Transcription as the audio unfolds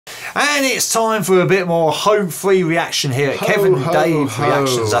And it's time for a bit more home-free reaction here at Kevin and Dave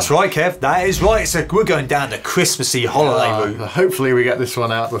Reactions. That's right, Kev. That is right. So we're going down the Christmassy holiday route. Hopefully we get this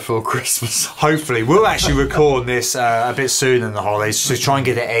one out before Christmas. Hopefully. We'll actually record this a bit sooner than the holidays to try and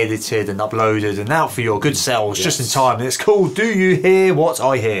get it edited and uploaded and out for your good selves just in time. And it's called Do You Hear What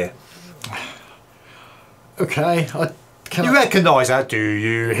I Hear? Okay. You recognise that? Do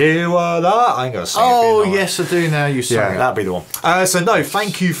you hear what I ain't gonna sing Oh, it. yes, I do now. You sang it. That'd be the one. So no,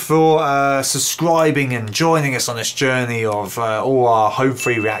 thank you for subscribing and joining us on this journey of all our home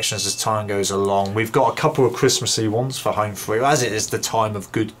free reactions as time goes along. We've got a couple of Christmassy ones for home free, as it is the time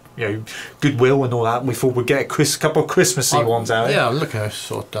of goodwill and all that. We thought we'd get a couple of Christmassy ones out. Yeah, look, I've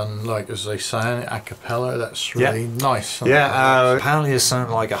sort of done, like as they say, a cappella. That's really nice. Apparently there's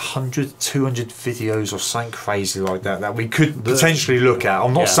something like 100, 200 videos or something crazy like that we could potentially look at.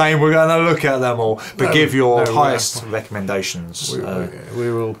 I'm not saying we're going to look at them all, but give your highest recommendations.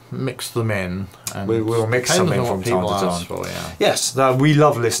 We will mix them in. And we will mix them in from time to time. Yes, we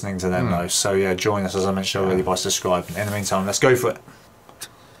love listening to them though. So yeah, join us, as I mentioned already, by subscribing. In the meantime, let's go for it.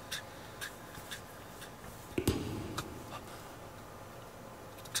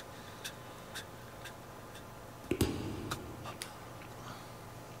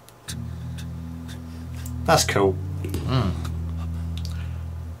 That's cool.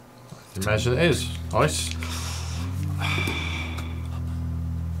 Imagine it is. Nice.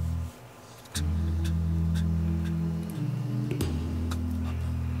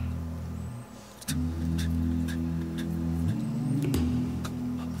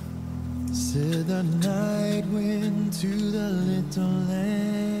 Said the night wind to the little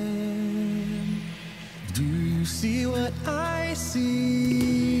lamb. Do you see what I see?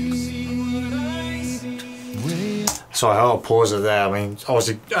 So I'll pause it there. I mean,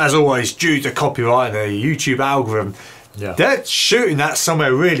 obviously, as always, due to copyright and the YouTube algorithm, they're shooting that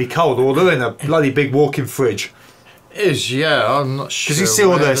somewhere really cold, or they're in a bloody big walk-in fridge. I'm not sure. Because you see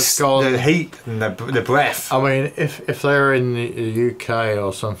all the heat and the breath. I mean, if they're in the UK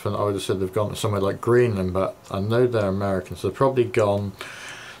or something, I would have said they've gone to somewhere like Greenland, but I know they're Americans. So they've probably gone,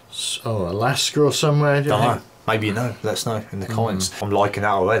 Alaska or somewhere. Don't know. Maybe you know. Let us know in the comments. I'm liking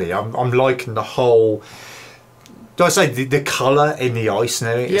that already. I'm liking the whole. Do I say the colour in the ice and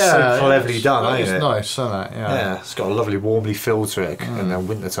everything? It's so cleverly done, ain't it? It's nice, isn't it? Yeah, it's got a lovely warmly feel to it in the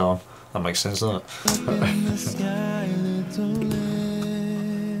winter time. That makes sense, doesn't it? In the sky, little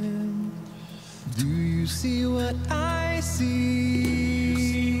lamb. Do you see what I see?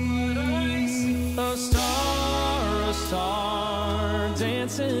 A star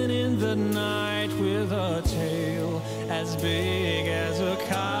dancing in the night with a tail as big as a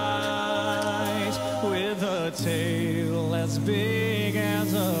kite, with a tail as big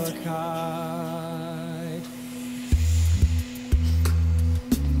as a kite.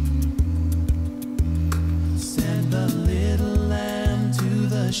 Send the little lamb to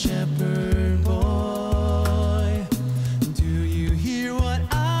the shepherd boy. Do you hear what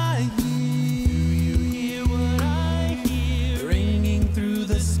I hear? Do you hear what I hear? Ringing through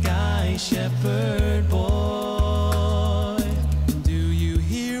the sky, shepherd boy. Do you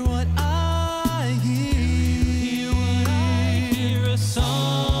hear what I hear? A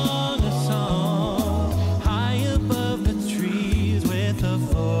song high above the trees with a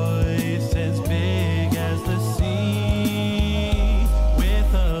voice as big as the sea,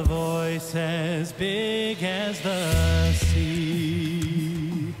 with a voice as big as the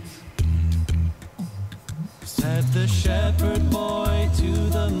sea. Said the shepherd boy to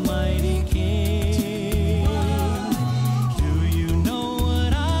the mighty king, do you know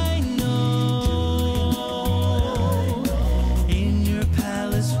what I know? In your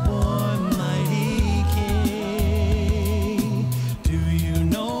palace warm, mighty king, do you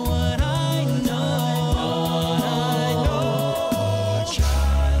know what I know?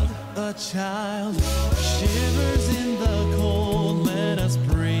 A child shivers in the cold. Let us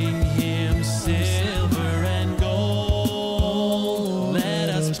bring him silver and gold. Let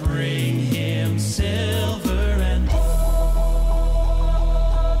us bring him silver and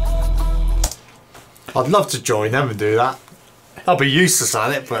I'd love to join them and do that. I'll be useless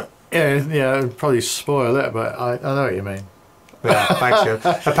at it, but yeah, it'd probably spoil it, but I know what you mean. yeah, thanks,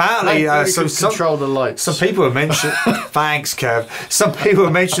 Kev. Apparently, control the lights. Some people have mentioned. Thanks, Kev. Some people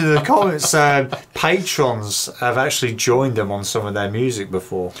have mentioned in the comments. Patrons have actually joined them on some of their music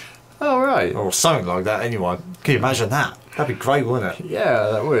before. Oh right, or something like that. Anyway, can you imagine that? That'd be great, wouldn't it?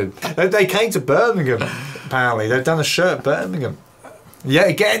 Yeah, that would. They came to Birmingham. Apparently, they've done a show at Birmingham. Yeah,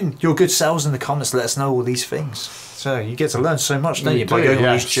 again, your good selves in the comments. Let us know all these things. So you get to learn so much, don't you, by going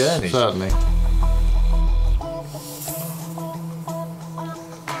on these journeys? Certainly.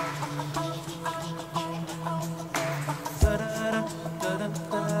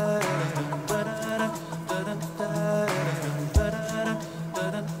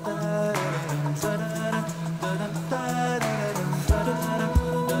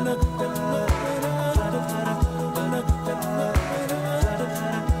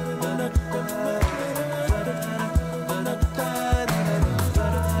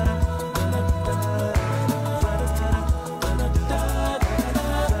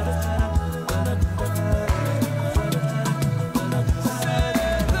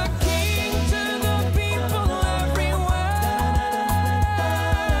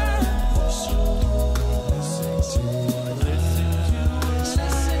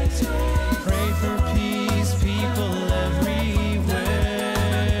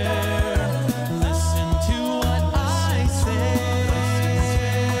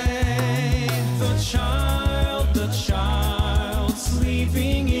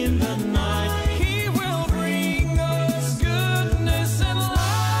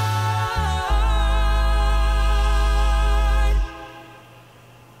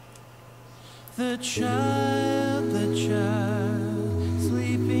 child,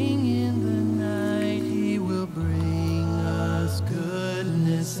 sleeping in the night, he will bring us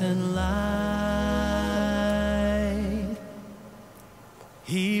goodness and light.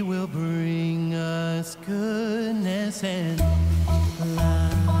 He will bring us goodness and light.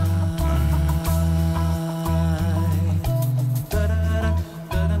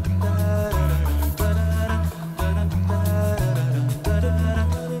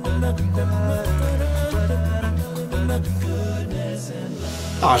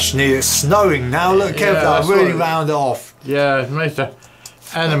 I just need it snowing now. Look, Kev, Yeah, I that's really what- round it off. Yeah, maybe to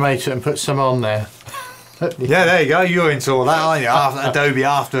animate it and put some on there. Yeah, there you go. You're into all that, aren't you? Adobe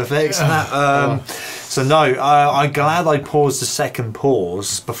After Effects and that. So no, I'm glad I paused the second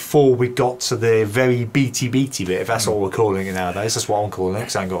pause before we got to the very beaty bit, if that's what we're calling it nowadays. That's what I'm calling it,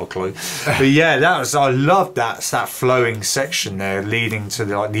 because I ain't got a clue. But yeah, I loved that flowing section there leading to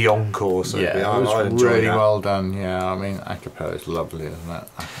the encore. So Yeah, I it was enjoyed really that. well done. Yeah, I mean, a cappella is lovely, isn't it?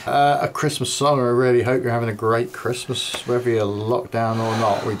 A Christmas song. I really hope you're having a great Christmas, whether you're locked down or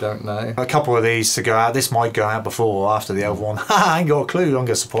not. We don't know. A couple of these to go out. This might go out before or after the other one. I ain't got a clue. I'm going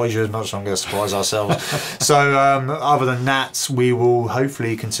to surprise you as much as I'm going to surprise ourselves. So other than that, we will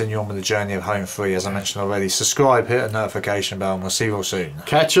hopefully continue on with the journey of Home Free. As I mentioned already, subscribe, hit a notification bell, and we'll see you all soon.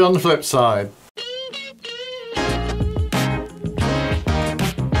 Catch you on the flip side.